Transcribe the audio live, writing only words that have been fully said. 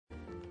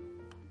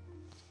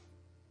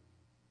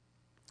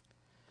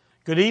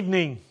Good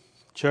evening,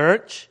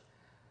 church.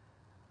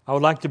 I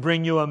would like to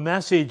bring you a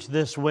message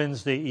this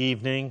Wednesday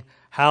evening,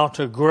 how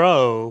to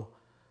grow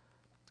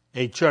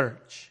a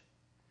church.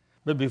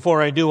 But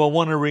before I do, I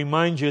want to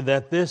remind you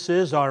that this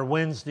is our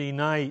Wednesday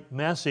night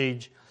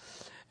message.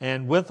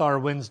 And with our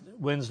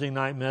Wednesday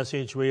night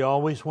message, we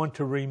always want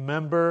to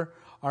remember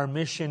our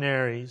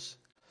missionaries,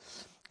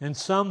 and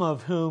some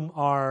of whom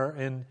are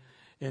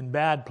in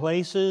bad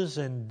places,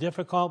 and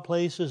difficult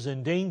places,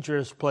 and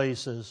dangerous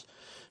places.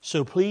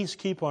 So please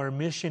keep our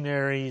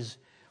missionaries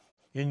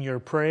in your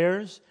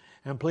prayers,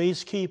 and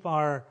please keep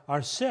our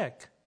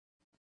sick.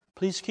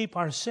 Please keep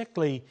our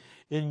sickly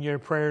in your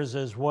prayers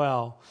as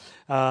well.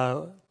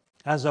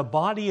 As a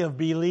body of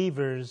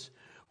believers,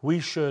 we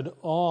should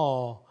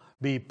all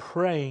be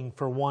praying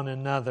for one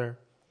another.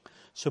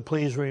 So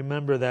please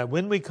remember that.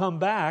 When we come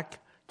back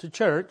to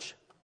church,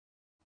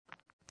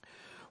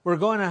 we're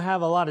going to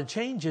have a lot of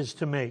changes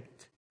to make.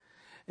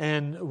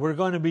 And we're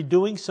going to be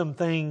doing some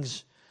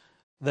things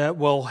that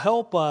will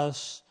help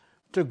us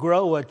to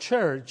grow a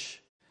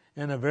church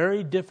in a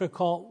very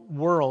difficult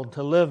world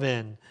to live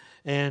in.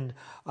 And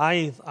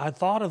I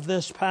thought of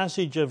this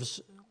passage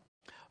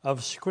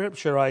of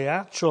Scripture. I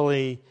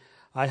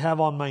have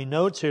on my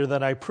notes here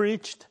that I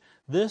preached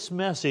this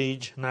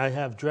message, and I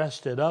have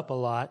dressed it up a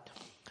lot,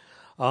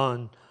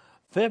 on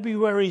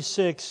February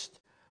 6th,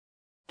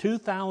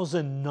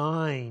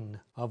 2009,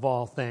 of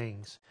all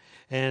things.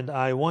 And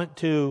I want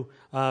to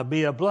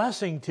be a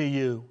blessing to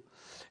you.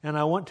 And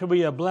I want to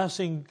be a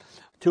blessing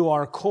to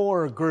our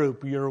core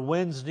group, your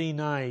Wednesday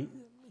night.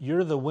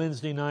 You're the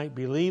Wednesday night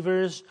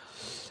believers.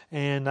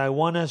 And I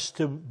want us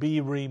to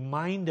be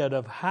reminded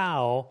of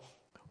how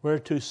we're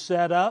to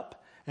set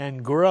up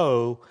and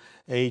grow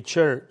a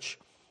church.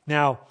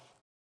 Now,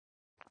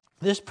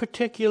 this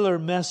particular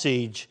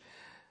message,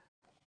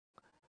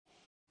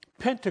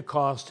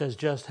 Pentecost has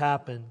just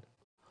happened.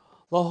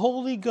 The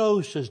Holy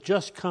Ghost has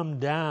just come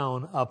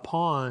down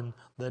upon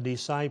the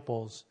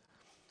disciples.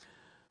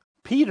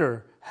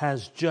 Peter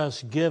has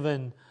just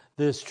given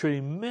this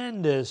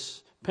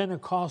tremendous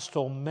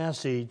Pentecostal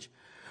message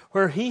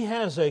where he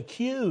has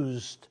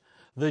accused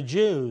the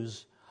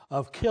Jews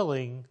of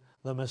killing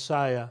the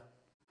Messiah.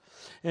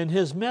 And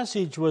his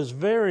message was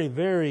very,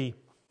 very,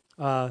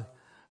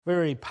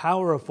 very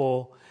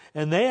powerful.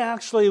 And they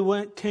actually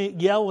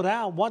yelled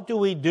out, "What do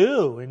we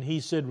do?" And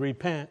he said,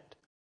 "Repent.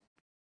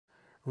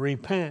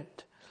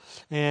 Repent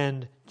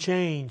and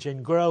change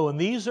and grow." And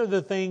these are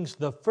the things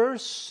the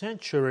first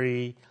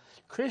century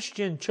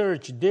Christian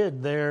church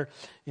did there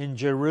in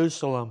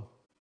Jerusalem.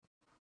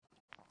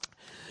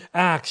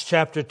 Acts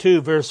chapter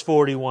 2, verse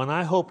 41.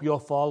 I hope you'll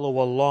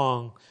follow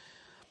along.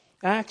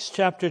 Acts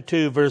chapter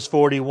 2, verse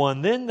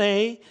 41. Then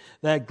they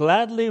that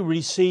gladly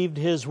received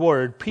his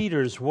word,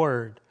 Peter's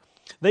word,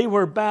 they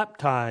were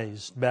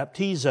baptized,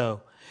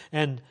 baptizo,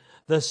 and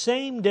the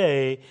same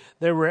day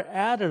there were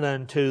added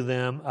unto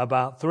them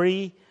about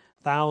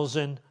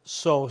 3,000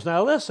 souls.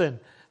 Now listen,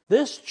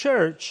 this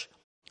church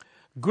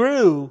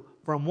grew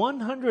from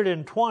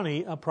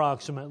 120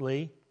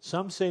 approximately,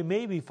 some say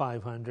maybe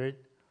 500.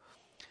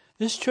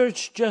 This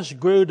church just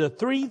grew to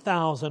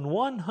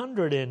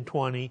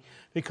 3,120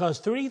 because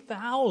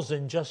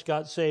 3,000 just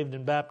got saved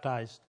and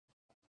baptized.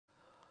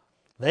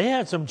 They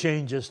had some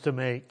changes to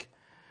make.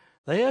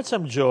 They had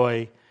some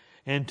joy.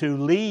 And to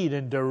lead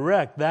and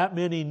direct that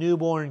many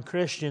newborn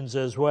Christians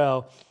as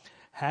well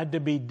had to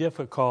be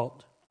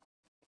difficult.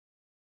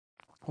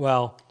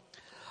 Well,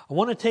 I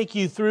want to take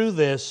you through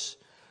this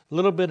a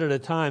little bit at a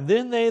time.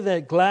 Then they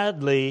that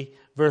gladly,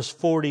 verse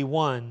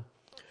 41,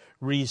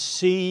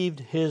 received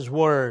his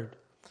word.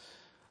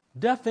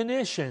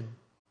 Definition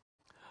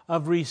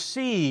of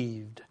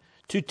received: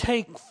 to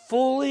take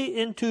fully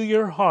into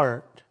your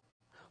heart.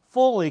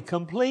 Fully,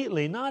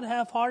 completely, not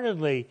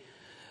half-heartedly,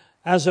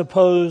 as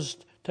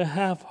opposed to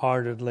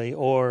half-heartedly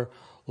or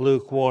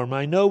lukewarm.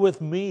 I know with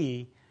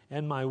me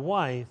and my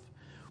wife,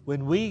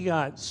 when we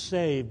got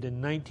saved in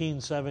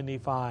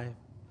 1975,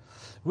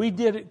 we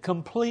did it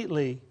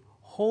completely,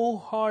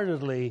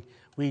 wholeheartedly.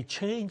 We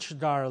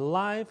changed our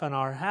life and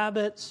our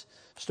habits,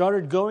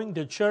 started going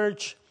to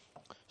church,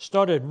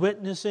 started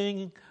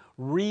witnessing,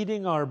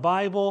 reading our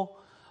Bible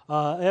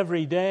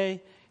every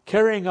day,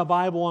 carrying a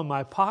Bible in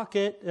my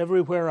pocket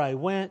everywhere I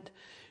went.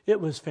 It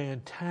was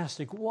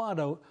fantastic. What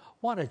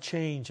a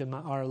change in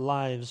our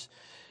lives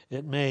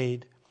it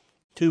made.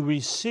 To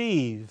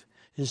receive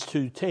is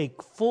to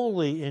take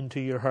fully into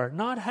your heart,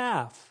 not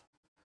half,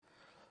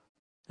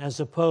 as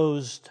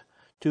opposed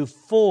to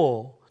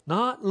full,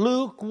 not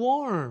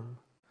lukewarm,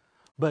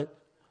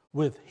 but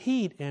with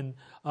heat and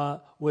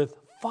with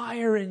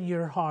fire in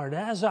your heart.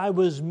 As I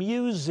was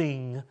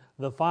musing,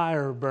 the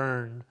fire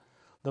burned,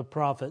 the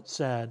prophet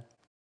said.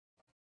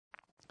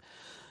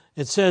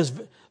 It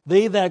says,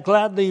 they that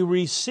gladly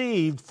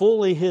received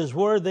fully his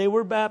word, they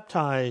were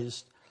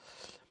baptized.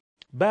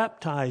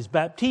 Baptized,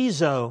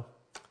 baptizo,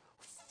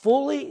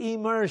 fully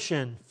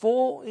immersion,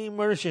 full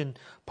immersion.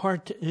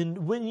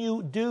 And when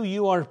you do,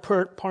 you are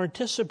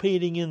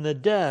participating in the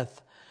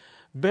death,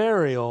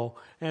 burial,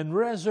 and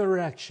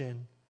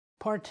resurrection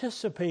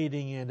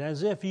participating in,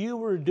 as if you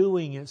were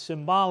doing it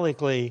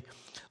symbolically,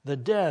 the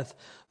death,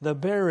 the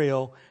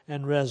burial,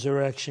 and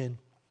resurrection.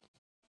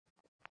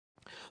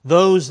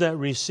 Those that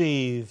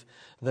receive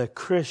the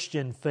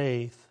Christian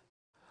faith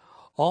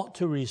ought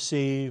to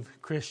receive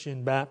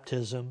Christian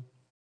baptism.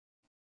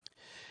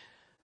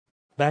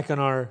 Back in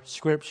our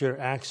scripture,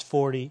 Acts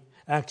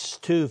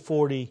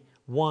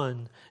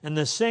 2:41, and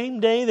the same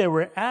day there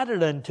were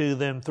added unto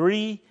them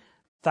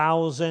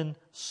 3,000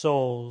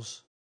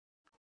 souls.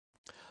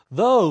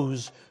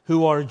 Those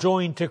who are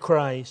joined to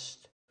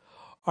Christ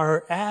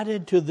are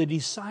added to the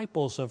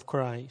disciples of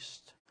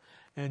Christ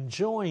and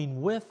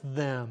join with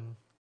them.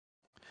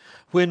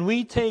 When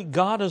we take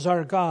God as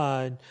our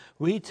God,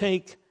 we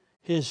take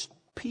His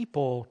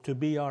people to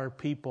be our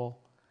people.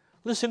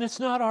 Listen, it's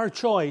not our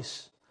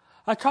choice.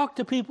 I talk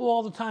to people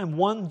all the time,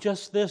 one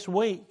just this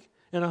week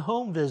in a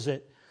home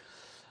visit.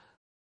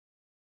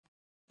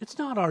 It's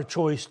not our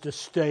choice to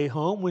stay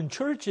home. When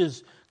church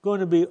is going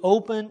to be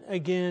open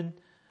again,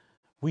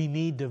 we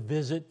need to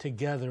visit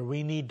together.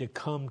 We need to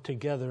come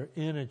together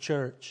in a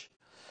church.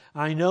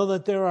 I know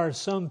that there are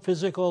some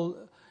physical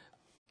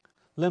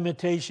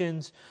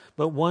limitations,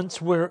 but once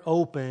we're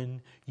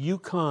open, you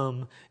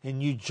come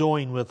and you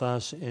join with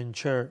us in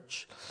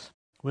church.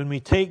 When we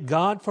take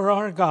God for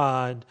our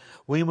God,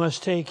 we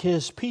must take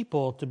His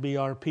people to be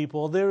our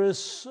people. There is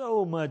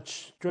so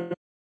much strength.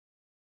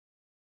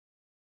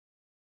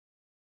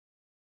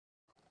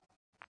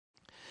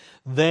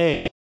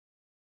 They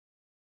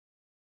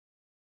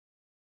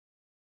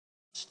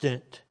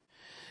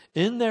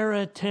in their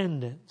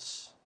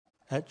attendance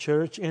at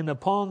church and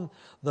upon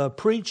the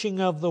preaching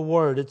of the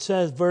word. It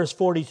says, verse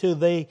 42,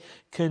 they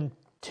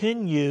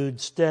continued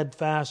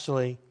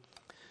steadfastly.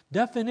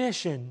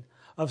 Definition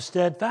of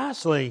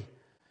steadfastly: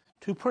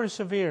 to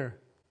persevere,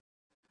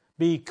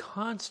 be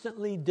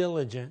constantly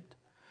diligent,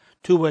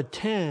 to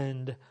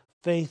attend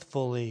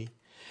faithfully.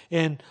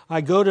 And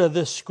I go to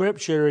this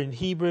scripture in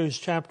Hebrews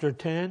chapter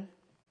 10.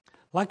 I'd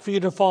like for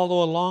you to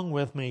follow along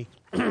with me.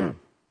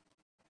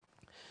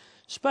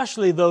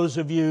 Especially those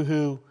of you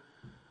who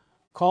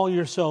call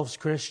yourselves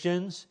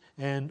Christians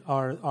and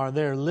are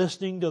there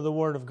listening to the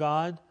Word of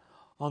God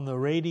on the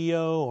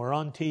radio or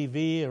on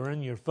TV or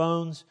in your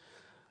phones,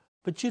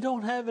 but you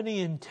don't have any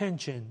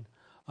intention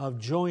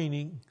of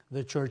joining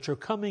the church or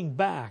coming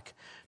back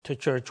to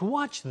church.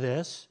 Watch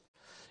this.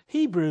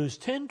 Hebrews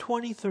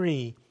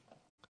 10:23.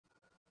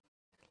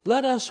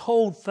 Let us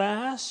hold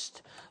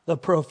fast the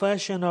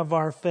profession of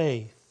our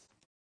faith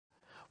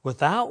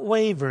without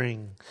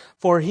wavering,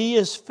 for He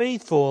is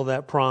faithful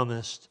that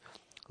promised.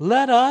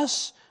 Let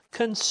us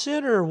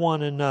consider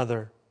one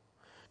another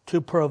to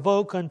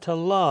provoke unto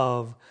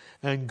love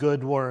and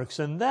good works.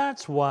 And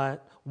that's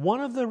what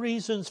one of the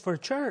reasons for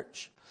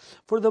church,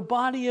 for the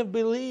body of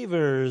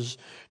believers,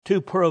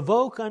 to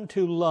provoke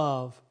unto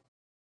love,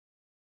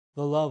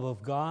 the love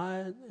of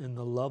God and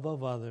the love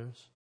of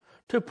others.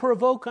 To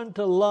provoke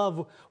unto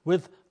love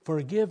with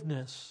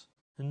forgiveness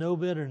and no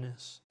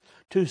bitterness.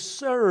 To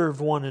serve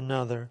one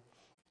another.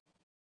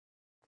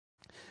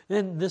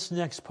 Then this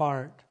next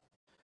part,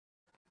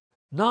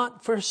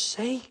 not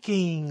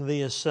forsaking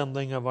the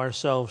assembling of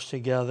ourselves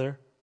together,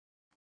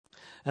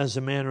 as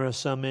the manner of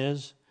some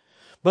is,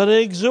 but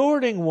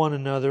exhorting one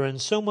another, and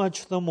so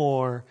much the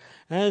more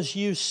as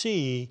you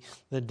see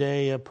the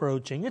day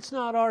approaching. It's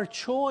not our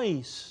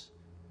choice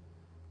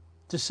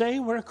to say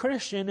we're a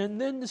Christian and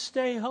then to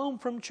stay home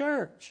from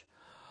church.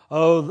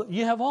 Oh,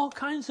 you have all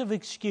kinds of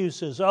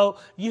excuses. Oh,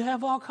 you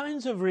have all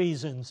kinds of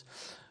reasons.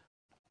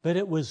 But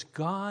it was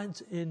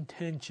God's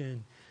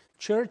intention.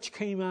 Church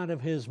came out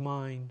of His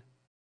mind.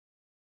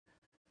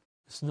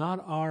 It's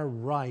not our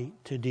right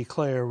to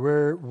declare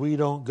we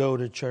don't go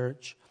to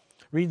church.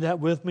 Read that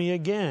with me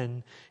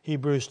again,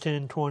 Hebrews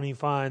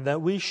 10:25,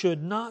 that we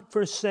should not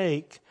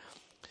forsake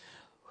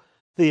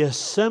the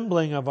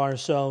assembling of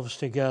ourselves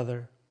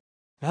together,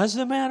 as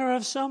the manner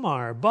of some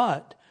are,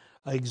 but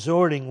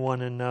exhorting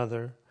one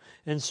another,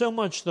 and so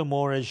much the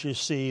more as you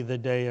see the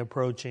day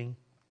approaching.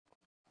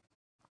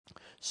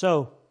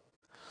 So,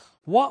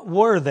 what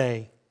were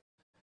they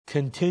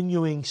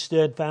continuing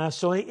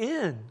steadfastly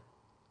in?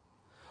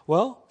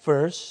 Well,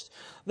 first,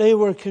 they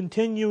were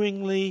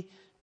continually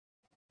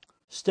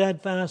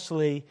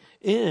steadfastly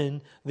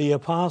in the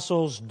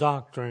apostles'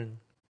 doctrine.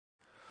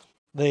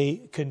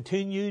 They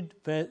continued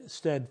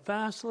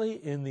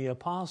steadfastly in the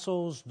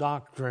apostles'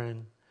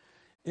 doctrine,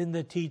 in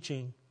the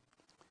teaching.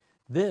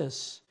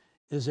 This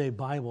is a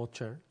Bible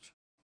church.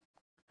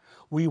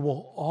 We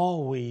will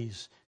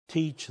always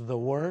teach the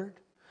Word.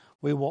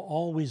 We will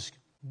always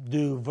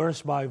do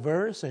verse by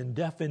verse and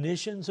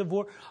definitions of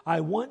word. I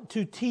want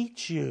to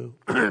teach you.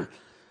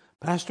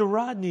 Pastor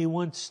Rodney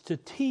wants to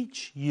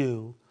teach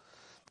you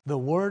the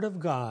Word of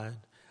God,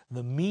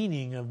 the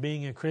meaning of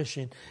being a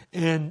Christian,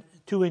 and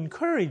to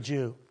encourage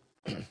you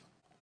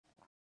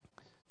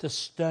to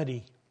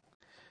study.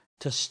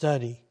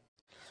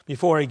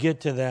 Before I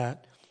get to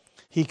that,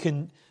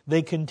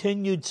 they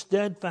continued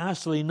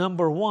steadfastly,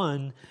 number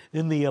one,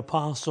 in the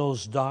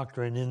apostles'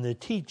 doctrine, in the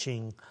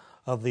teaching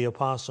of the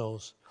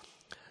apostles.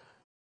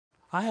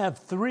 I have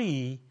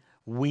 3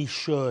 we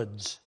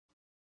shoulds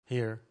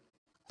here.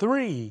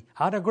 3.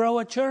 How to grow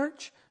a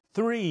church?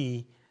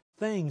 3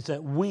 things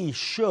that we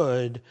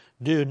should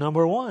do.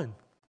 Number 1,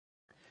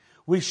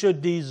 we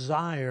should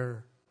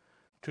desire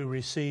to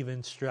receive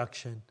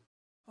instruction.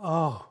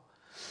 Oh,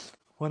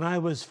 when I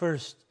was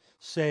first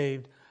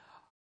saved,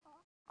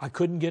 I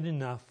couldn't get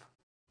enough.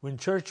 When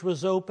church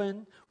was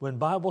open, when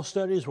Bible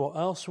studies were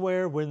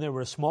elsewhere, when there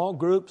were small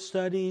group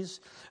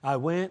studies, I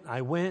went,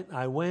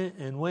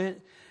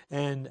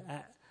 and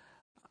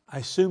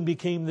I soon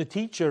became the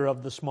teacher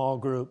of the small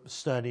group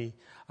study.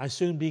 I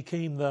soon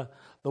became the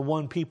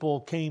one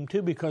people came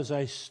to because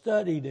I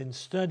studied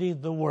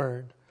the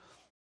Word.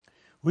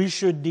 We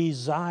should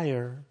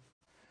desire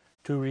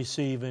to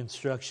receive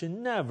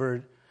instruction.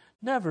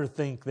 Never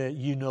think that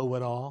you know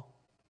it all.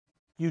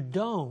 You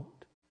don't.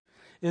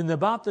 And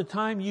about the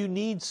time you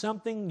need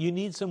something, you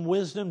need some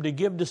wisdom to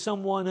give to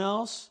someone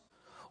else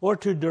or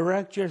to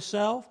direct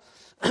yourself,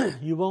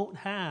 you won't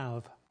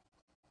have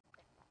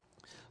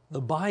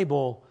the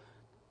Bible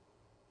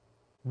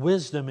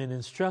wisdom and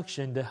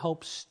instruction to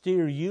help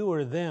steer you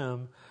or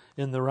them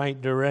in the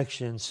right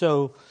direction.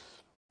 So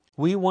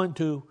we want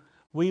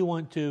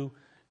to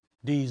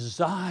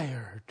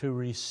desire to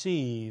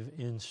receive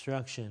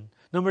instruction.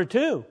 Number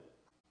 2,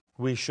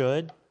 we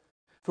should.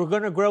 If we're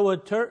going to grow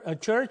a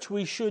church,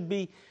 we should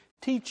be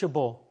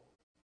teachable.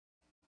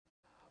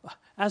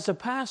 As a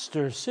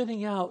pastor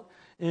sitting out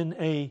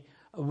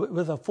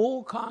with a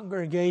full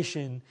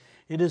congregation,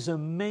 it is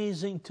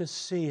amazing to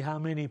see how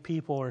many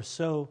people are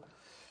so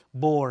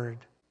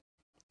bored.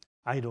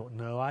 I don't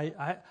know.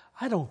 I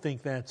don't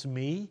think that's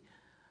me.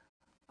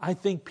 I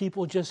think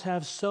people just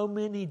have so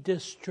many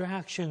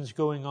distractions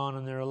going on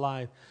in their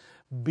life.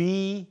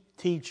 Be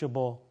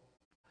teachable.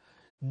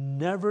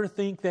 Never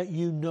think that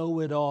you know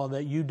it all,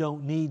 that you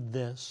don't need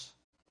this.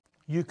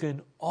 You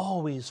can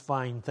always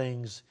find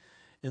things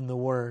in the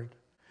Word.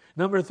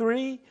 Number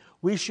 3,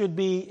 we should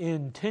be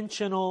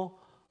intentional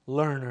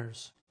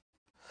learners.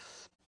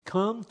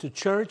 Come to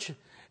church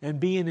and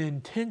be an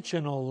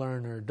intentional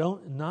learner.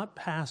 Not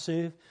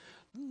passive.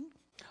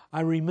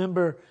 I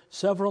remember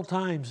several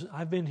times,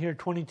 I've been here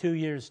 22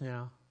 years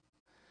now.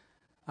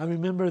 I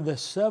remember the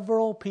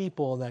several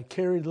people that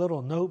carried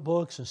little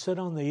notebooks and sit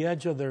on the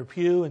edge of their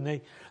pew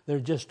and they're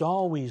just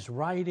always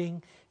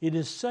writing. It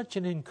is such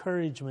an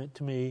encouragement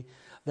to me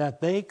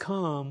that they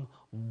come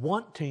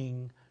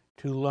wanting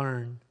to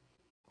learn.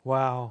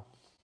 Wow.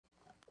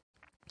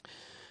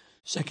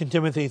 2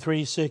 Timothy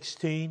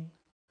 3:16.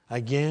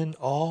 Again,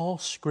 all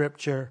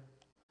Scripture,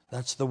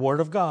 that's the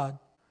Word of God,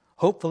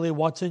 hopefully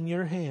what's in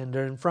your hand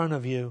or in front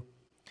of you,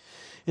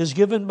 is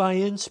given by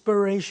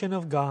inspiration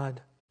of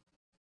God.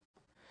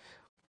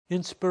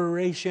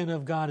 Inspiration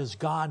of God is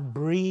God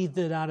breathed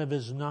it out of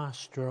His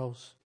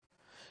nostrils.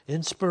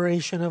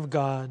 Inspiration of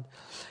God.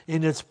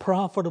 And it's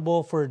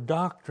profitable for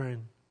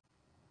doctrine.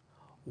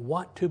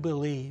 What to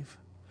believe.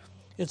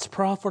 It's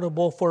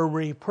profitable for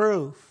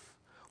reproof.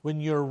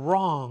 When you're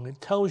wrong, it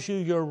tells you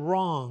you're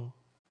wrong.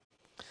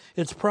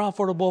 It's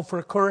profitable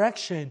for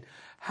correction.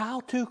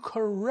 How to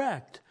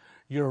correct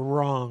your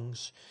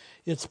wrongs.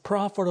 It's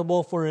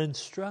profitable for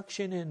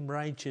instruction in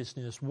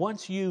righteousness.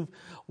 Once you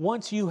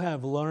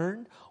have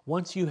learned,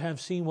 once you have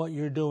seen what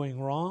you're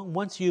doing wrong,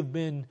 once you've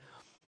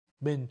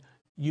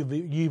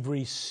you've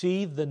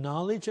received the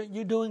knowledge that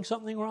you're doing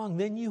something wrong,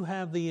 then you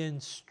have the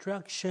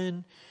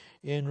instruction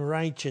in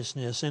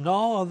righteousness. And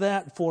all of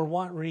that for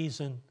what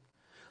reason?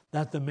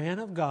 That the man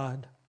of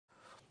God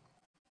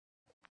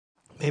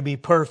may be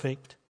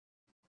perfect.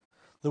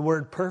 The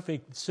word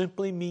perfect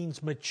simply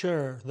means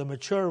mature, the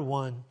mature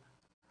one,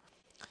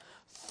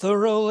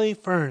 thoroughly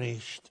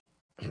furnished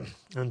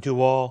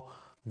unto all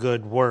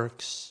good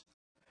works.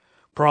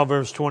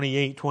 Proverbs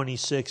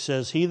 28:26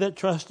 says, He that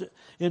trusteth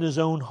in his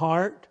own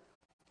heart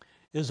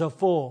is a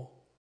fool,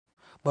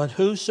 but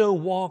whoso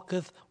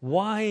walketh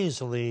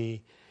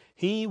wisely,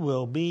 he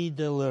will be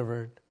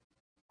delivered.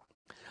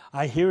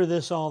 I hear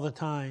this all the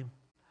time.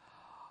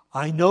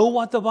 I know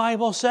what the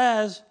Bible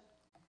says,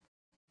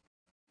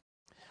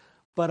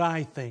 but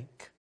I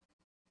think.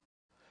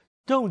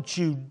 Don't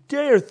you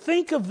dare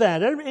think of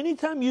that.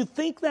 Anytime you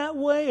think that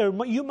way,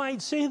 or you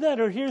might say that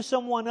or hear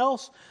someone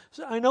else,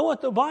 I know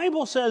what the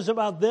Bible says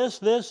about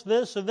this,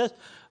 and this,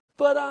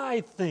 but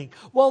I think.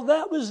 Well,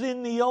 that was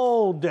in the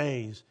old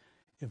days.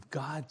 If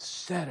God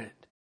said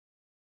it,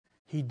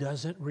 He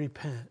doesn't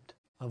repent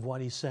of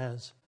what He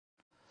says.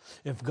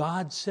 If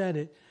God said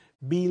it,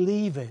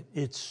 believe it.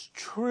 It's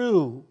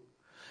true.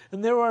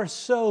 And there are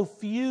so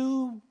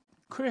few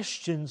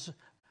Christians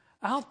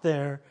out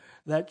there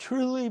that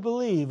truly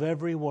believe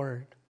every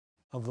word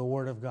of the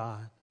Word of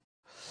God.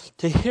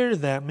 To hear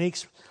that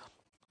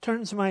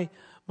turns my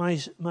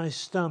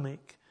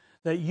stomach,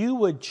 that you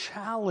would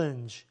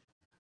challenge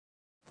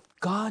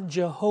God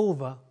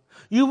Jehovah.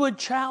 You would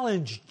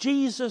challenge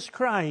Jesus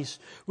Christ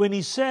when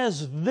He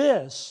says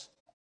this.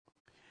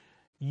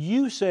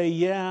 You say,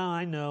 yeah,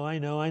 I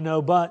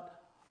know,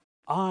 but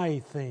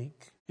I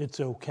think it's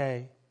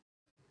okay.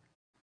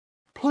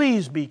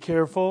 Please be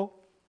careful.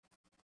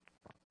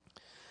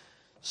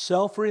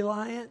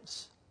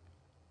 self-reliance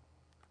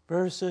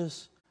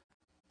versus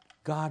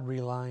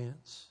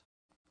God-reliance.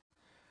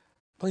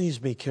 Please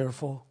be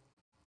careful.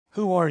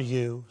 Who are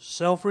you?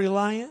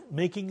 Self-reliant,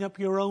 making up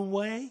your own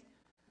way?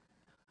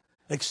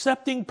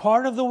 Accepting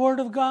part of the Word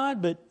of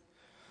God, but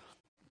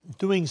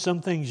doing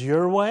some things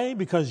your way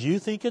because you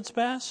think it's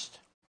best?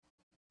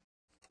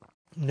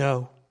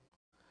 No.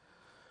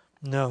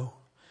 No.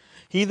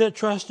 He that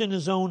trusts in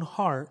his own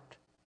heart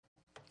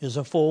is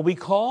a fool,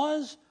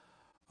 because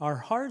our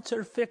hearts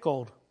are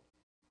fickle.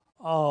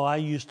 Oh, I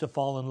used to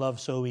fall in love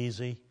so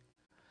easy.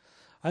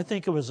 I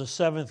think it was the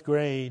 7th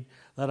grade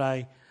that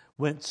I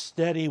went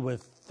steady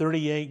with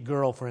 38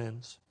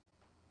 girlfriends.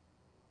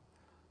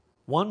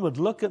 One would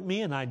look at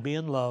me and I'd be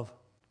in love.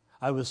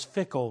 I was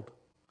fickle.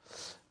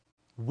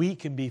 We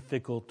can be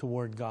fickle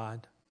toward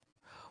God.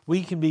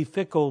 We can be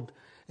fickle,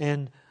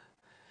 and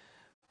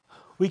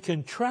we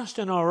can trust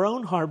in our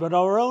own heart, but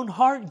our own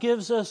heart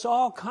gives us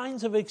all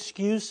kinds of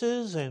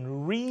excuses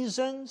and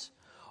reasons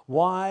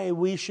why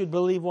we should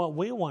believe what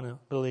we want to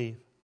believe.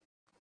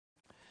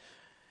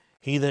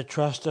 He that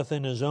trusteth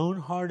in his own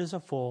heart is a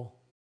fool,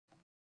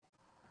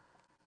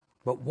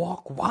 but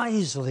walk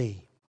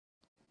wisely.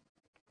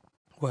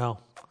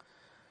 Well,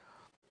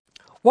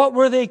 what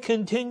were they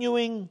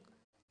continuing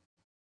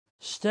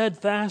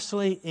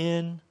steadfastly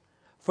in?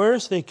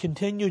 First, they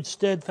continued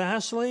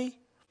steadfastly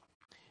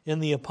in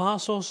the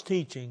apostles'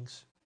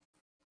 teachings.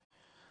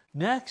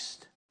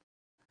 Next,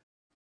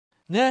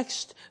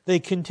 they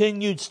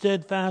continued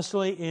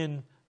steadfastly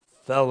in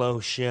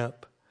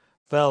fellowship.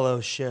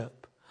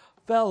 Fellowship.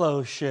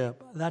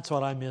 Fellowship. That's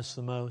what I miss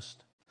the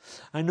most.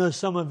 I know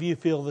some of you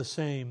feel the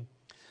same.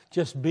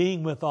 Just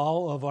being with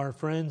all of our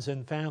friends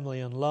and family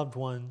and loved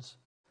ones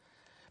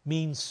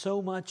means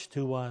so much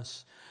to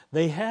us.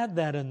 They had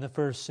that in the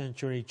first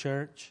century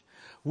church.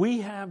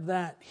 We have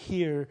that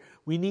here.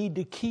 We need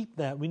to keep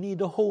that. We need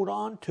to hold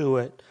on to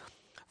it.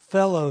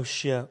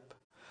 Fellowship.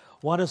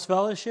 What is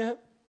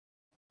fellowship?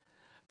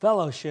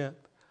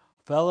 Fellowship.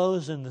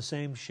 Fellows in the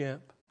same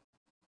ship.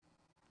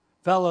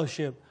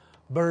 Fellowship.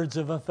 Birds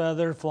of a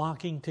feather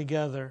flocking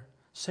together.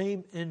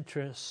 Same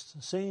interests,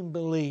 same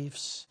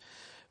beliefs.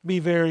 Be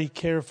very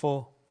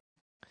careful.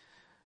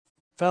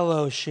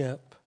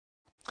 Fellowship.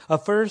 A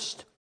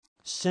first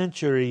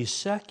century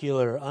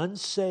secular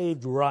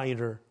unsaved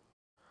writer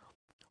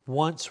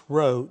once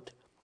wrote,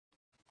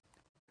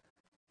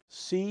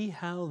 "See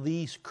how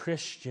these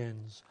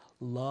Christians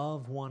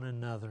love one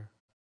another."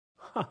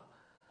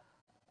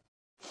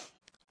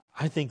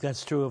 I think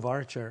that's true of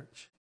our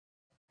church.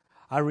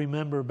 I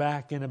remember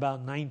back in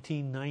about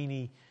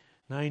 1990,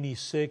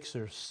 96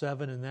 or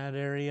 7, in that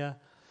area,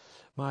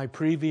 my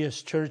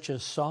previous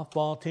church's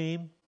softball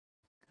team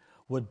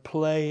would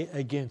play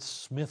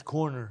against Smith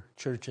Corner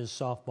Church's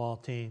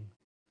softball team.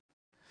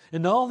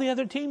 And all the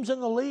other teams in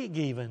the league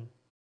even.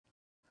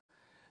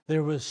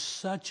 There was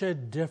such a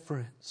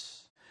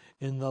difference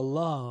in the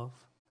love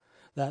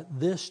that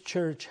this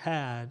church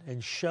had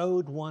and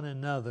showed one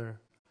another.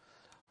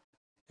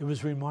 It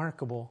was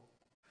remarkable.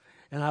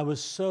 And I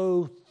was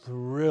so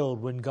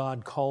thrilled when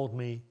God called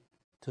me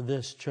to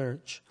this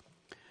church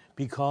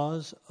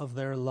because of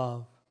their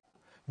love.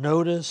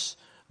 Notice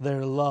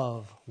their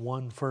love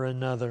one for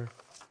another.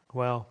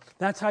 Well,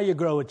 that's how you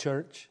grow a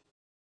church.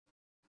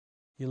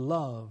 You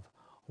love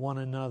one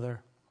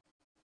another.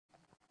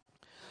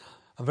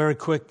 A very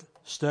quick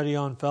study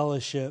on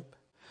fellowship.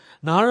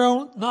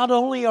 Not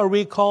only are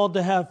we called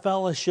to have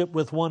fellowship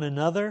with one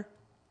another,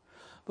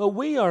 but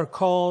we are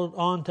called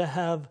on to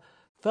have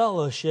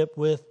fellowship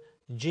with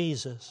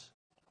Jesus.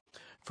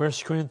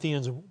 1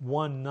 Corinthians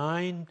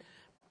 1:9,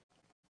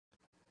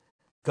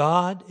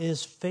 God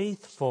is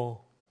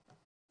faithful,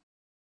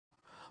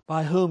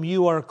 by whom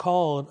you are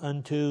called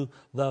unto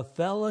the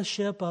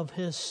fellowship of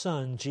His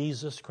Son,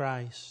 Jesus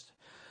Christ.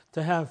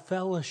 To have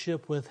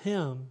fellowship with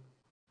Him,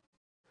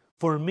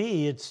 for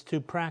me, it's to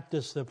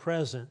practice the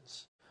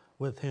presence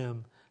with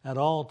Him at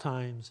all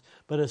times,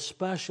 but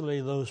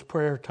especially those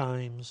prayer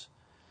times.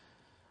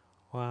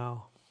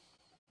 Wow.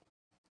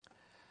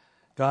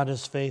 God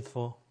is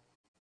faithful.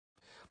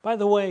 By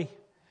the way,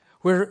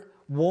 we're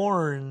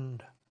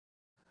warned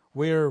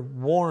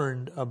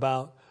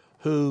about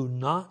who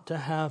not to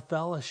have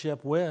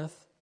fellowship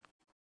with.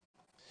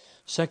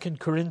 2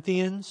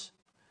 Corinthians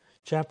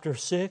chapter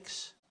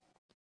 6.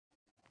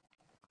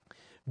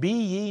 Be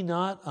ye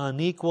not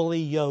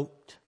unequally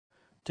yoked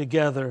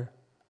together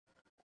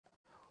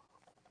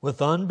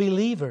with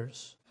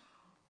unbelievers.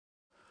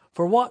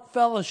 For what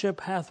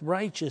fellowship hath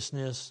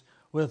righteousness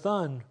with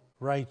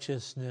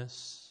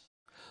unrighteousness?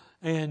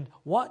 And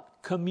what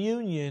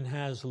communion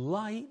has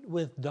light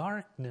with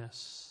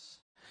darkness?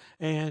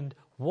 And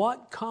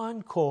what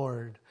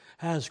concord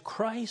has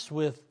Christ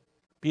with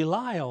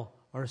Belial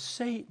or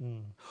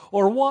Satan?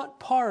 Or what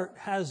part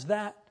has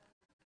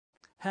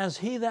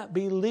he that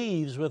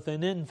believes with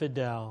an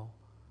infidel?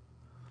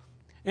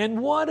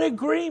 And what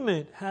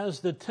agreement has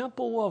the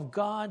temple of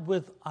God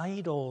with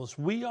idols?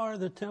 We are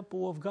the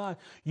temple of God.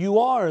 You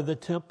are the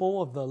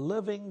temple of the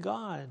living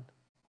God.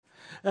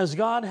 As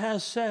God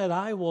has said,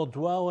 I will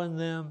dwell in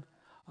them.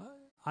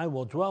 I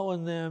will dwell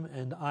in them,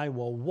 and I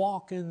will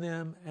walk in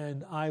them,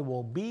 and I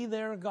will be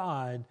their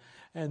God,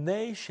 and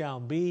they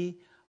shall be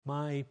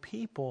my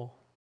people.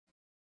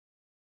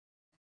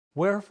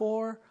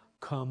 Wherefore,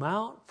 come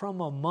out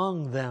from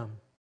among them,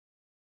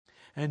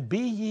 and be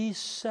ye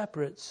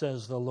separate,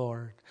 says the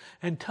Lord,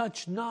 and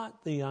touch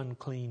not the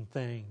unclean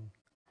thing,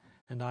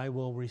 and I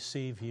will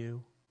receive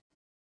you,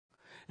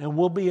 and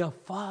will be a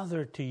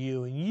father to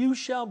you, and you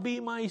shall be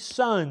my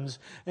sons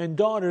and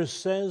daughters,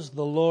 says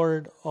the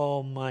Lord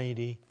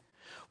Almighty.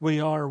 We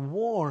are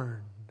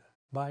warned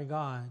by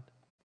God,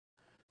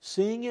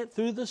 seeing it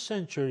through the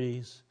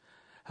centuries,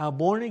 how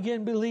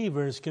born-again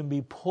believers can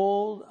be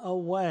pulled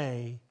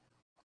away.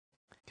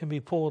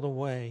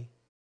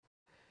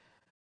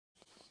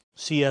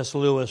 C.S.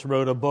 Lewis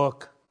wrote a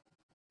book,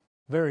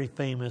 very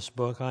famous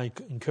book. I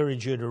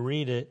encourage you to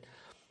read it.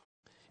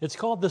 It's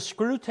called The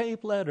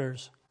Screwtape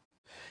Letters.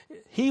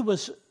 He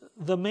was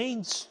the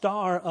main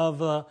star of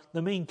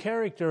the main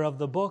character of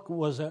the book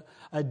was a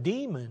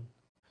demon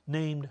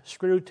named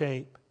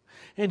Screwtape.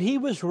 And he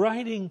was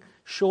writing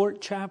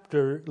short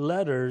chapter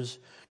letters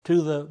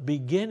to the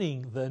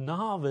beginning, the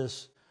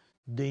novice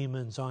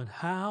demons on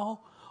how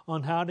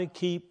to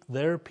keep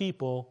their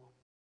people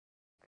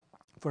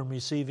from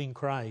receiving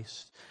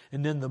Christ.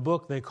 And in the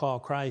book they call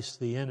Christ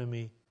the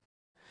enemy.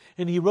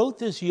 And he wrote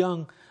this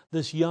young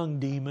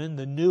demon,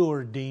 the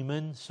newer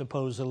demon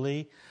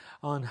supposedly,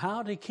 on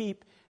how to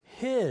keep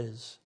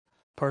his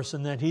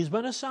person that he's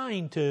been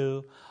assigned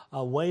to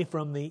away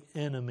from the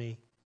enemy.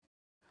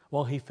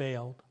 Well, he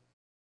failed.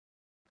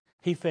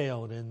 He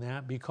failed in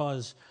that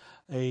because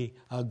a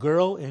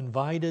girl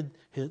invited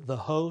the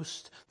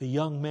host, the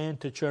young man,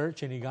 to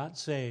church, and he got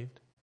saved.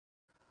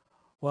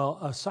 Well,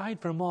 aside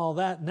from all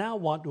that, now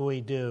what do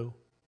we do?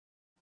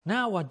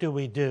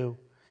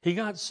 He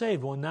got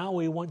saved. Well, now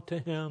we want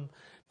him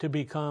to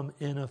become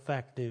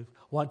ineffective.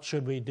 What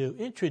should we do?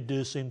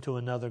 Introduce him to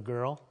another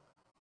girl,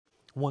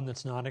 one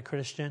that's not a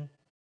Christian.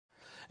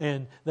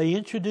 And they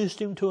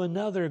introduced him to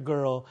another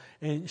girl,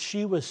 and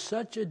she was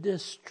such a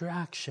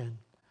distraction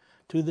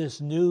to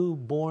this new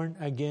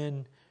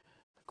born-again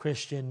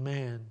Christian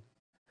man.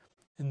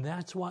 And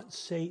that's what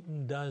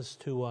Satan does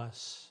to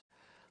us.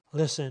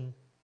 Listen,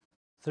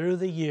 through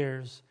the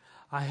years,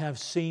 I have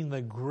seen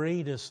the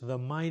greatest, the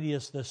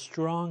mightiest, the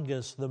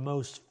strongest, the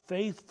most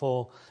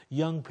faithful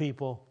young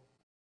people,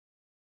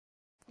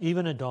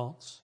 even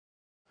adults,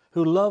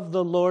 who love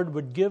the Lord,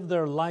 would give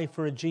their life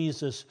for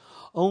Jesus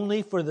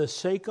only for the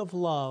sake of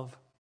love.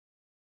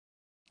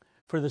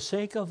 For the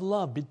sake of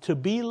love, to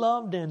be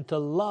loved and to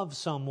love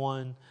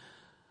someone,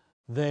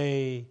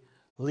 they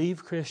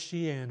leave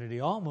Christianity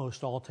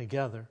almost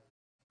altogether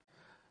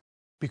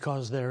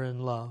because they're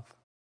in love.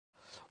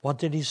 What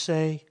did he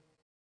say?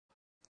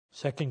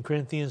 2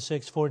 Corinthians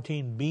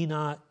 6:14, be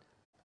not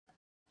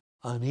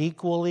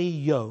unequally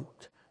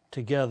yoked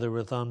together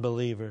with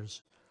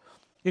unbelievers.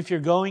 If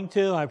you're going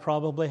to, I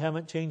probably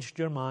haven't changed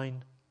your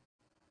mind.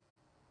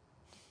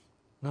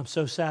 And I'm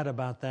so sad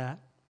about that.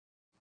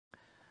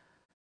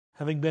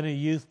 Having been a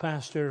youth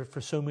pastor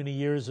for so many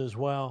years as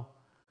well,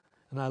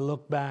 and I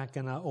look back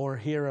or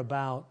hear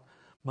about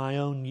my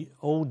own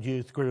old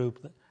youth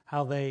group,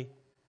 how they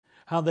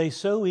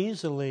so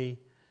easily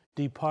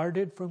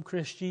departed from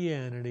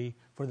Christianity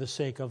for the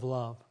sake of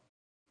love,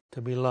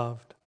 to be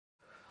loved.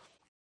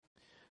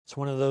 It's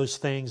one of those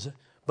things,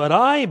 but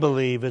I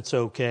believe it's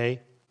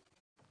okay.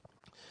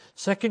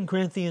 2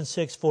 Corinthians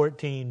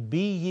 6:14,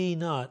 be ye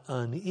not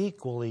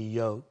unequally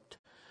yoked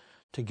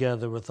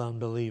together with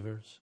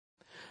unbelievers.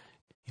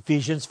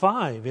 Ephesians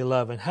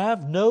 5:11,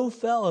 have no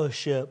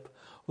fellowship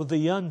with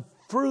the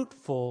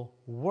unfruitful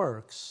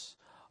works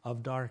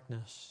of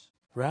darkness.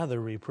 Rather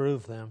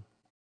reprove them.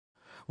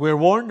 We're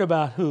warned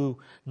about who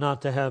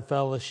not to have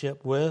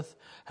fellowship with.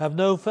 Have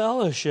no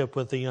fellowship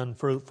with the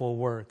unfruitful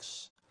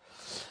works.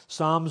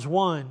 Psalms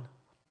 1,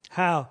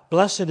 how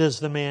blessed is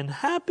the man,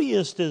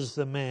 happiest is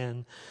the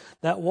man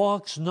that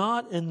walks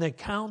not in the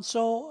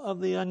counsel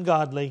of the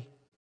ungodly,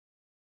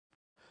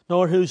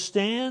 nor who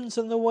stands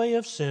in the way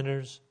of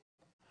sinners,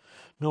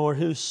 nor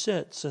who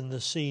sits in the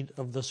seat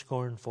of the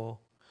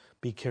scornful.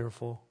 Be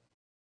careful.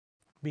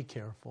 Be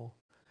careful.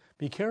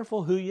 Be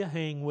careful who you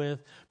hang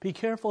with. Be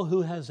careful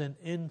who has an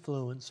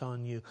influence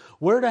on you.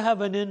 We're to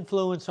have an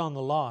influence on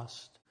the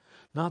lost,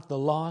 not the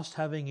lost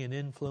having an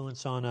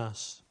influence on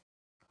us.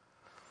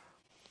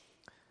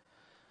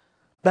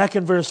 Back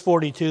in verse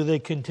 42, they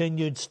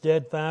continued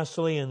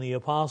steadfastly in the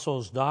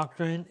apostles'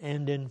 doctrine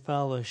and in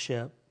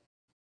fellowship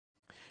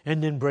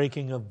and in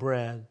breaking of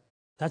bread.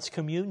 That's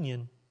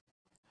communion.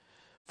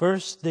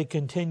 First, they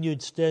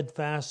continued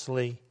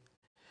steadfastly.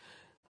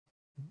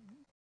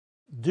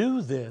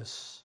 Do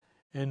this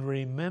in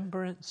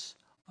remembrance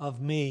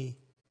of me,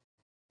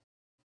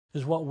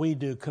 is what we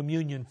do.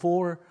 Communion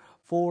four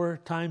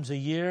times a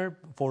year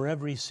for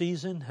every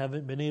season.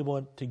 Haven't been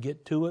able to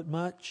get to it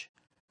much.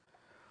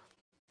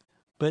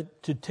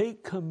 But to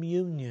take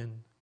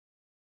communion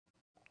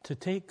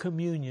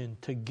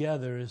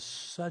together is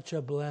such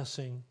a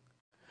blessing.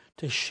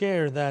 to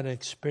share that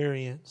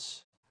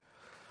experience.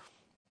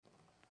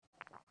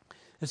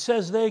 It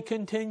says they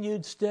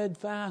continued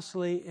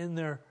steadfastly in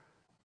their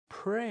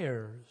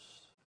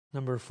prayers.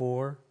 Number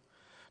 4.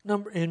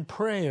 In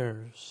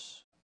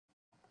prayers.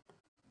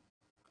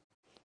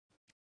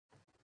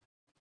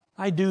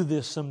 I do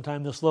this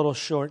sometimes, this little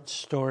short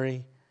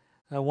story.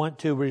 I want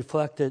to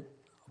reflect it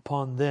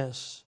upon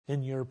this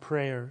in your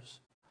prayers.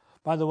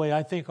 By the way,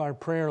 I think our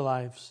prayer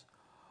lives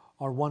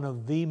are one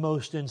of the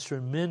most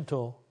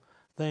instrumental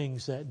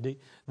things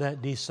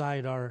that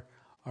decide our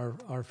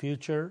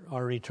future,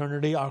 our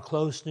eternity, our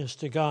closeness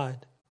to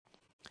God.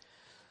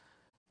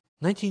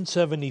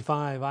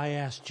 1975, I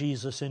asked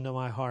Jesus into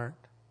my heart.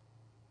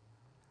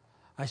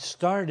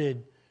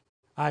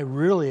 I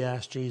really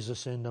asked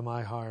Jesus into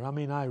my heart. I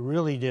mean, I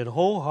really did,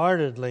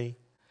 wholeheartedly.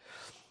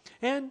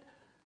 And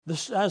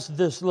as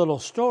this little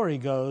story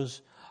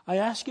goes, I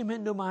asked Him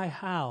into my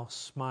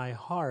house, my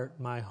heart,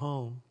 my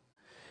home,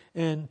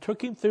 and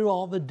took Him through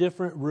all the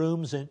different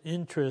rooms and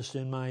interests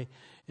in my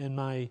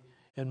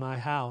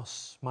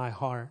house, my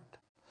heart.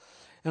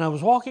 And I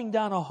was walking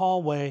down a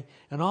hallway,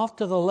 and off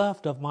to the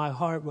left of my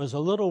heart was a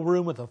little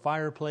room with a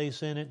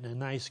fireplace in it and a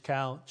nice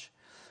couch.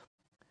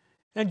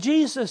 And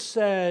Jesus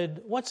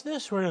said, "What's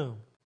this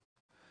room?"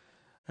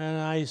 And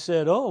I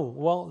said, "Oh,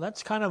 well,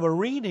 that's kind of a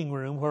reading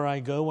room where I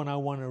go when I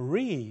want to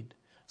read.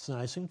 It's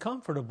nice and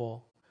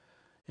comfortable."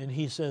 And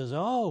He says,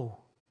 "Oh,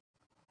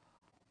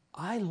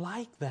 I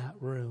like that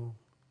room.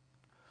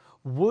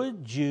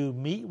 Would you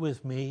meet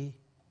with me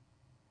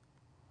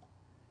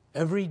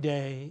every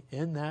day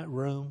in that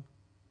room?"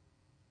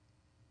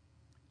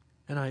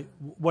 And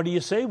what do you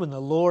say when the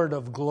Lord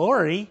of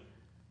glory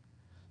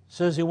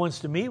says He wants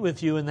to meet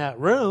with you in that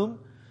room,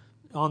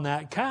 on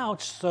that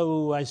couch?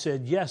 So I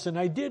said yes, and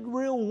I did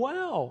real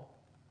well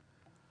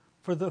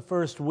for the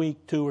first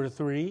week, 2 or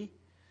 3.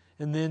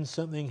 And then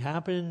something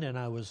happened, and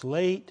I was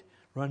late,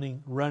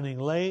 running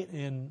late,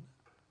 and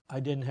I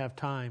didn't have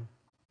time.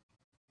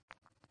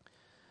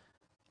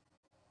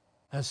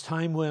 As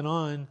time went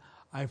on,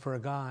 I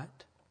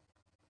forgot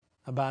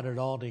about it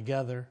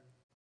altogether.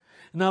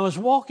 And I was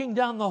walking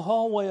down the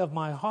hallway of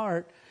my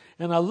heart,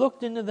 and I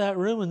looked into that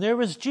room, and there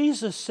was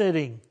Jesus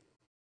sitting.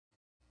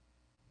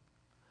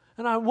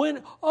 And I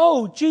went,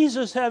 "Oh,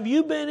 Jesus, have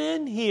you been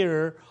in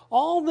here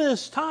all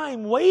this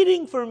time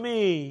waiting for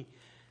me?"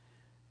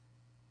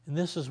 And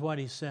this is what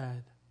He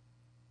said.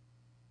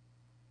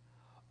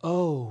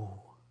 "Oh,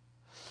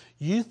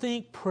 you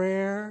think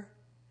prayer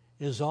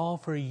is all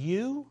for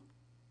you?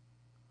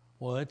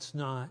 Well, it's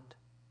not.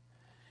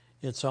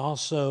 It's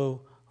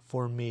also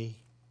for me."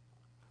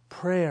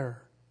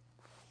 Prayer.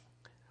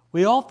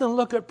 We often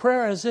look at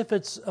prayer as if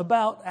it's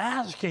about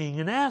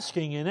asking and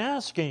asking and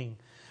asking.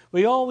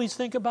 We always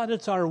think about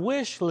it's our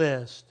wish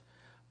list.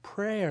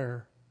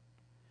 Prayer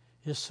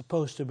is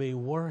supposed to be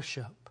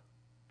worship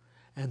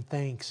and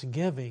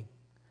thanksgiving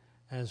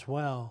as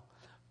well.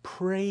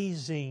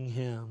 Praising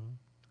Him.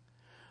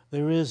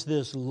 There is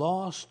this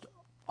lost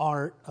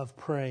art of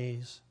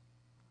praise.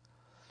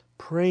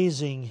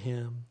 Praising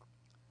Him.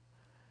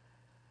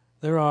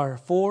 There are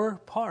 4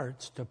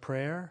 parts to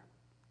prayer.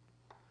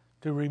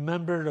 To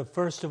remember to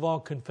first of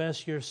all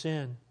confess your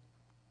sin.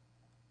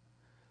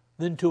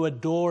 Then to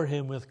adore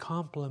Him with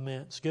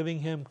compliments,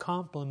 giving Him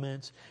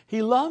compliments.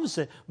 He loves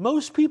it.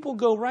 Most people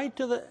go right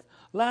to the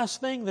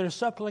last thing, their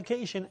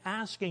supplication,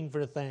 asking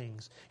for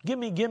things. Give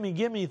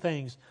me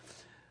things.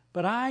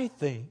 But I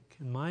think,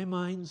 in my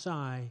mind's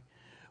eye,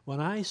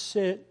 when I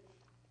sit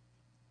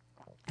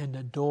and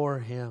adore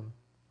Him,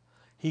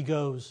 He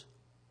goes,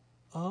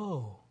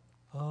 oh,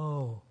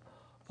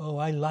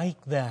 I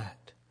like that.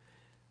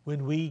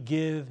 When we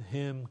give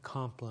Him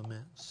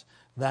compliments.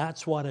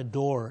 That's what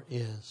adore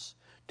is.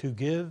 To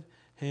give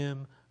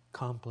Him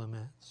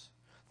compliments.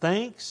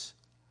 Thanks.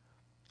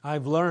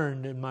 I've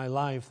learned in my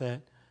life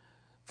that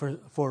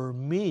for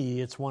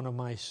me, it's one of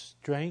my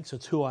strengths.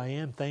 It's who I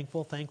am.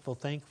 Thankful.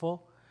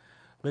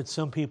 But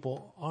some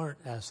people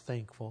aren't as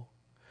thankful.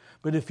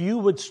 But if you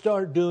would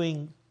start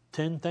doing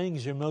 10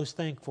 things you're most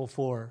thankful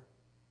for,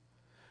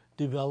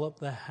 develop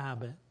the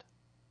habit.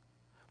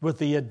 With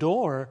the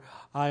adore,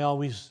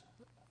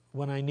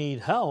 when I need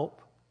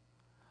help,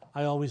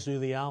 I always do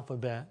the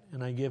alphabet,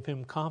 and I give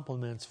Him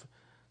compliments,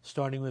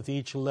 starting with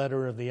each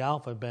letter of the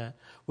alphabet.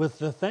 With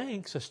the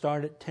thanks, I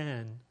start at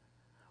 10.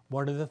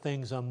 What are the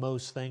things I'm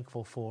most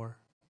thankful for?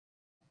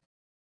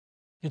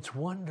 It's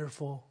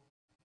wonderful.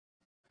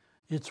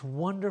 It's a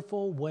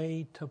wonderful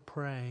way to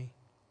pray.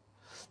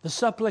 The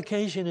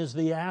supplication is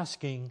the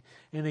asking,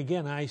 and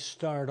again, I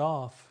start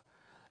off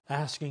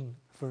asking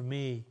for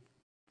me,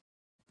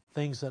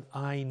 things that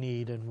I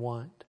need and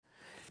want.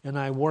 And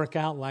I work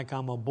out like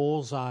I'm a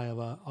bullseye of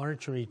an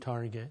archery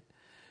target.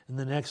 And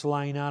the next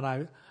line out,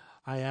 I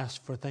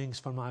ask for things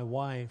for my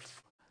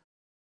wife,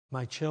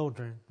 my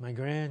children, my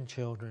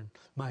grandchildren,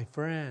 my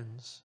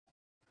friends,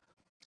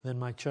 then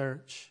my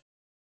church.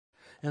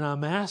 And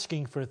I'm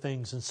asking for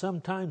things. And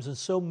sometimes, and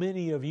so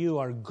many of you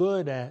are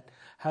good at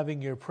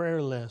having your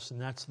prayer list,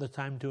 and that's the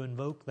time to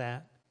invoke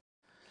that.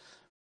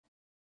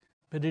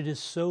 But it is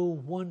so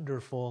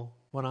wonderful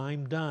when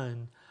I'm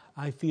done.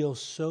 I feel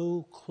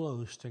so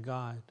close to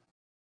God.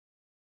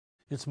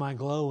 It's my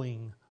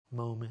glowing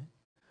moment.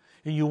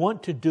 And you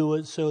want to do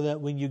it so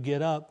that when you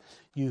get up,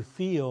 you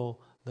feel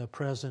the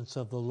presence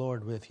of the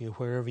Lord with you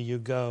wherever you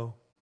go.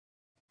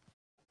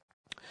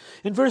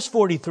 In verse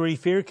 43,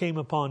 fear came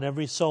upon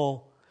every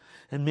soul,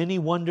 and many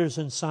wonders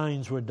and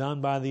signs were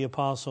done by the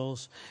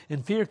apostles.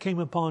 And fear came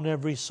upon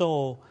every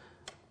soul.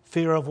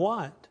 Fear of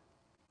what?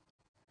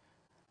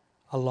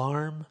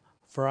 Alarm,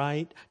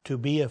 fright, to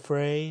be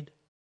afraid,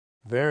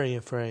 very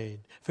afraid.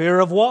 Fear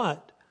of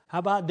what? How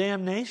about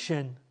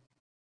damnation?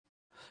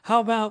 How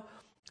about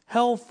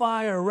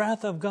hellfire,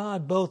 wrath of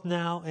God, both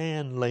now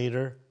and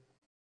later?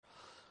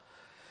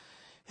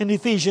 In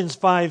Ephesians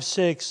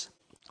 5:6,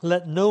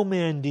 let no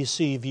man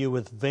deceive you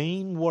with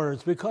vain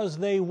words, because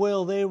they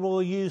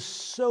will use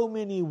so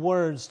many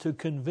words to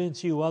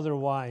convince you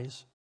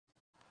otherwise.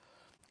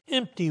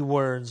 Empty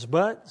words,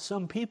 but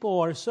some people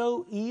are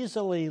so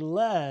easily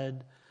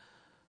led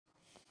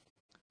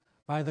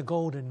by the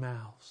golden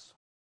mouths.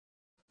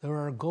 There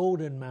are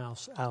golden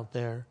mouths out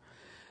there.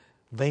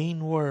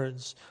 Vain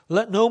words.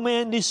 Let no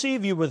man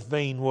deceive you with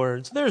vain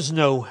words. There's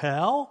no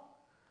hell.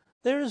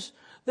 There's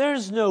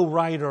no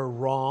right or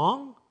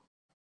wrong.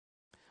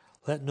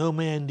 Let no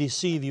man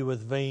deceive you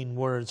with vain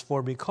words,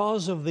 for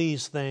because of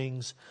these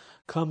things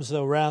comes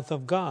the wrath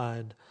of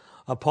God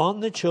upon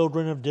the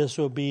children of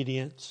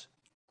disobedience.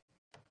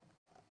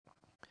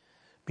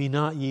 Be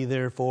not ye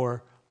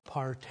therefore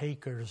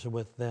partakers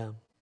with them.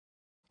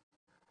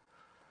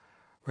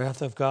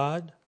 Wrath of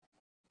God,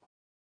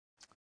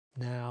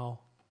 now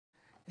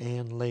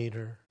and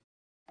later,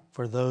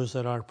 for those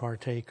that are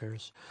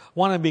partakers. I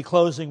want to be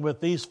closing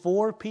with these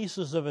 4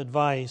 pieces of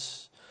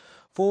advice,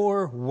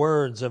 4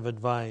 words of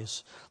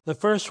advice. The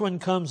first one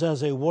comes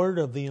as a word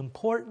of the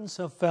importance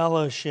of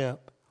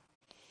fellowship.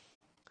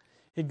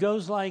 It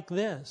goes like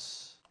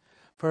this.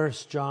 1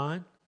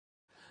 John,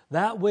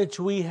 that which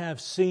we have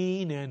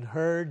seen and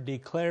heard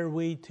declare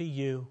we to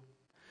you,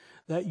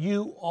 that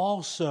you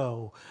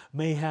also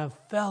may have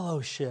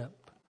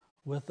fellowship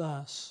with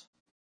us.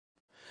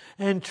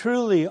 And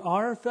truly,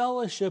 our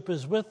fellowship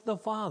is with the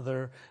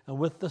Father and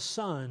with the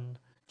Son,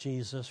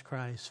 Jesus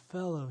Christ.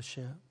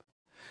 Fellowship.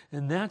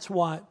 And that's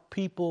what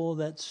people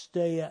that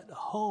stay at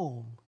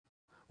home,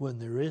 when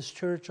there is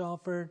church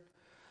offered,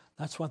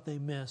 that's what they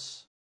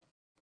miss.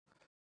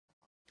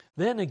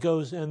 Then it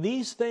goes, and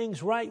these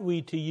things write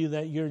we to you,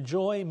 that your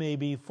joy may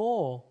be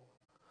full.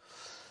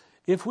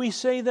 If we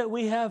say that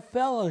we have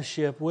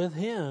fellowship with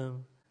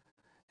Him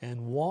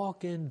and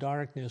walk in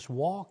darkness,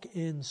 walk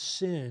in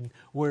sin,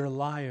 we're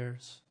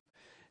liars.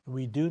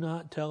 We do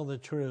not tell the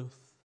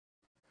truth.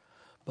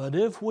 But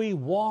if we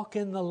walk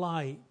in the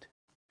light,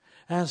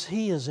 as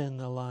He is in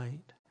the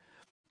light,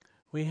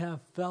 we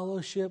have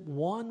fellowship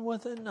one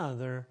with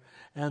another,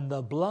 and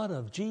the blood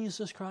of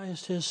Jesus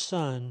Christ, His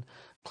Son,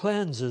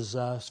 cleanses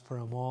us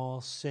from all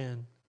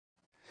sin.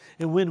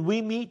 And when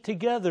we meet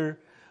together,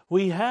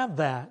 we have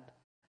that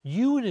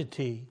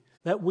unity,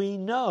 that we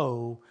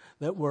know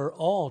that we're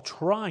all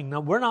trying.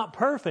 Now, we're not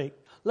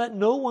perfect. Let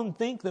no one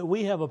think that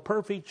we have a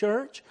perfect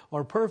church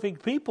or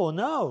perfect people.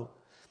 No.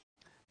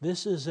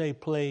 This is a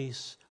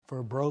place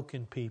for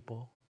broken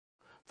people,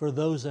 for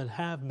those that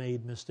have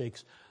made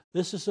mistakes.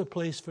 This is a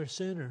place for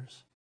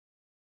sinners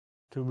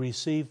to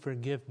receive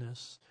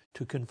forgiveness,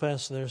 to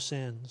confess their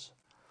sins.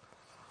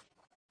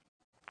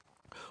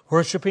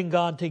 Worshiping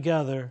God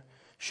together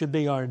should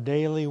be our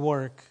daily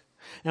work.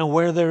 And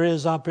where there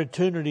is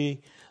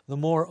opportunity, the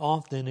more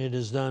often it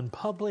is done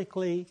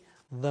publicly,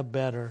 the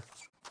better.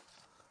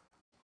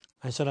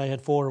 I said I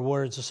had 4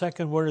 words. The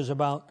second word is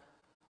about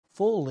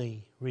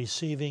fully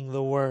receiving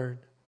the word.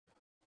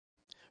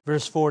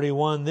 Verse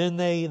 41, then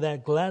they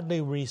that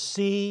gladly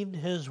received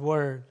His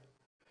word,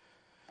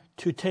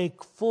 to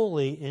take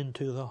fully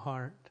into the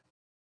heart,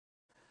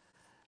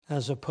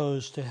 as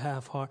opposed to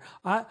half-heart.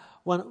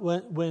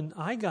 When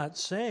I got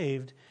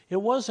saved,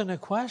 it wasn't a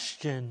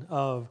question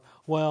of,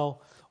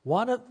 well,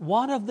 what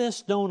of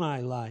this don't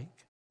I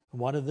like?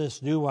 What of this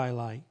do I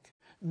like?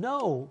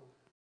 No.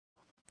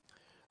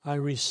 I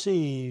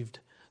received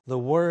the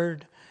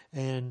word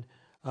and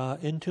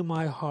into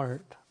my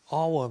heart,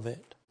 all of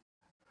it.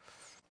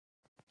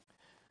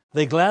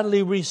 They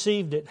gladly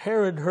received it.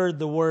 Herod heard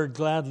the word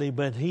gladly,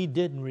 but he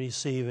didn't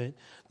receive it.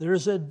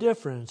 There's a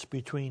difference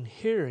between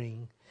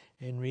hearing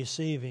and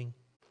receiving.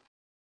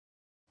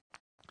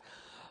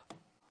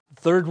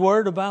 Third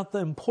word about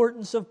the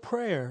importance of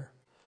prayer.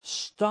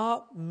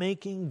 Stop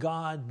making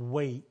God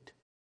wait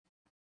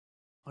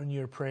on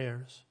your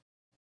prayers.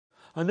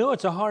 I know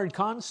it's a hard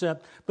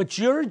concept, but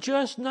you're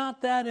just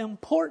not that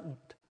important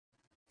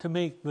to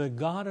make the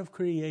God of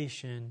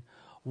creation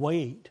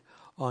wait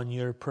on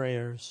your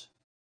prayers.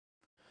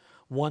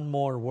 One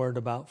more word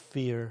about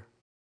fear,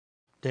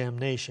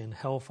 damnation,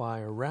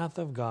 hellfire, wrath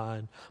of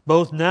God,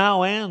 both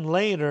now and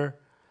later.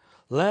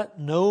 Let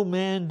no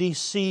man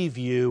deceive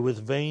you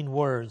with vain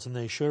words, and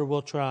they sure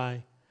will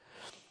try.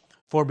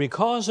 For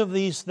because of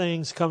these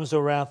things comes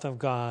the wrath of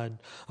God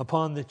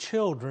upon the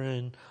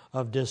children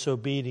of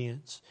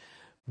disobedience.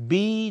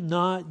 Be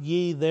not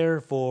ye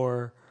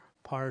therefore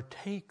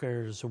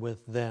partakers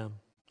with them.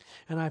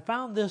 And I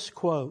found this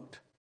quote,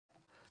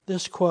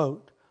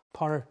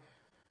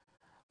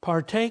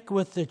 partake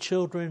with the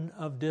children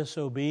of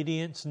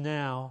disobedience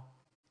now,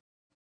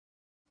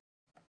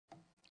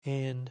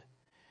 and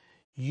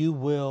you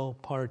will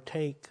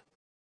partake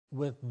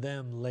with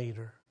them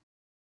later.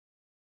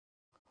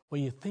 Will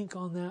you think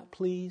on that,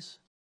 please?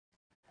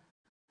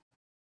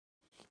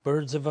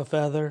 Birds of a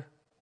feather,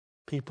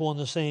 people on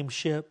the same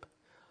ship.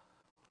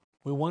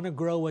 We want to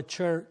grow a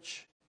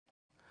church.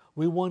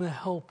 We want to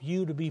help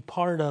you to be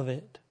part of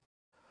it.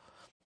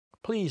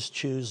 Please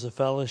choose the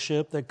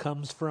fellowship that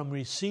comes from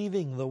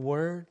receiving the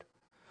Word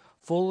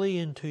fully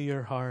into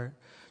your heart.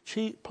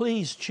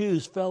 Please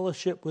choose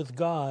fellowship with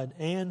God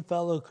and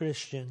fellow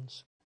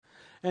Christians,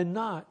 and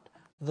not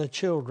the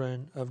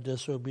children of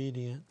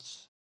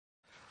disobedience.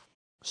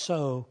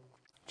 So,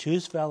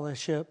 choose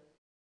fellowship,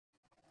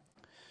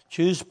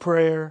 choose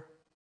prayer,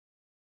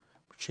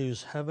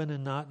 choose heaven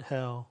and not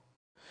hell.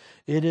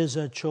 It is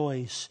a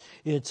choice.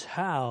 It's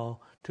how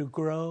to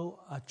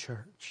grow a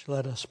church.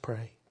 Let us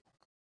pray.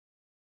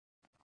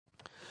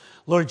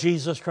 Lord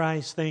Jesus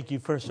Christ, thank you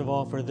first of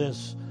all for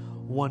this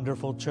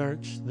wonderful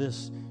church,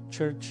 this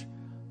church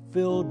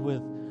filled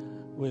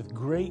with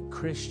great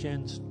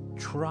Christians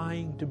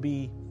trying to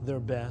be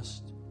their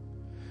best.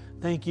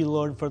 Thank you,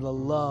 Lord, for the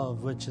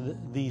love which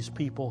these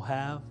people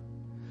have.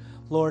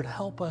 Lord,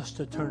 help us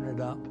to turn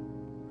it up,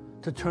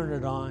 to turn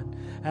it on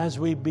as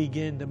we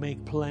begin to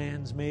make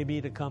plans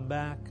maybe to come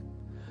back.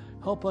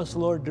 Help us,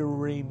 Lord, to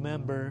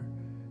remember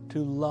to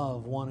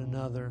love one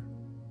another,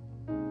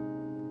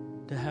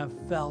 to have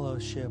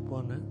fellowship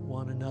with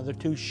one another,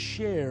 to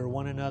share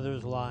one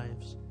another's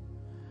lives.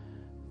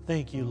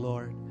 Thank you,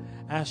 Lord.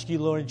 Ask you,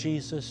 Lord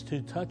Jesus,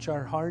 to touch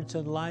our hearts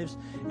and lives,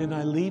 and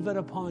I leave it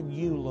upon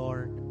you,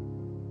 Lord.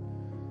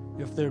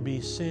 If there be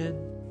sin,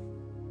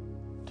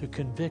 to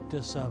convict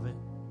us of it,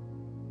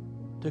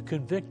 to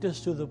convict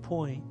us to the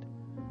point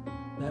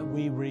that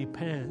we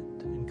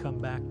repent and come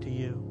back to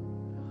you.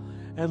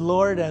 And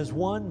Lord, as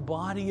one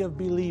body of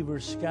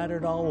believers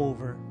scattered all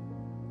over,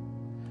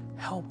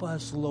 help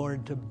us,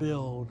 Lord, to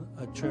build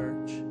a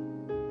church,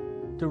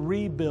 to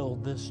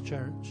rebuild this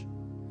church.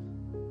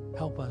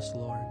 Help us,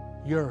 Lord.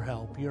 Your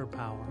help, your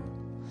power.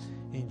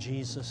 In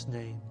Jesus'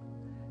 name,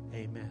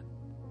 amen.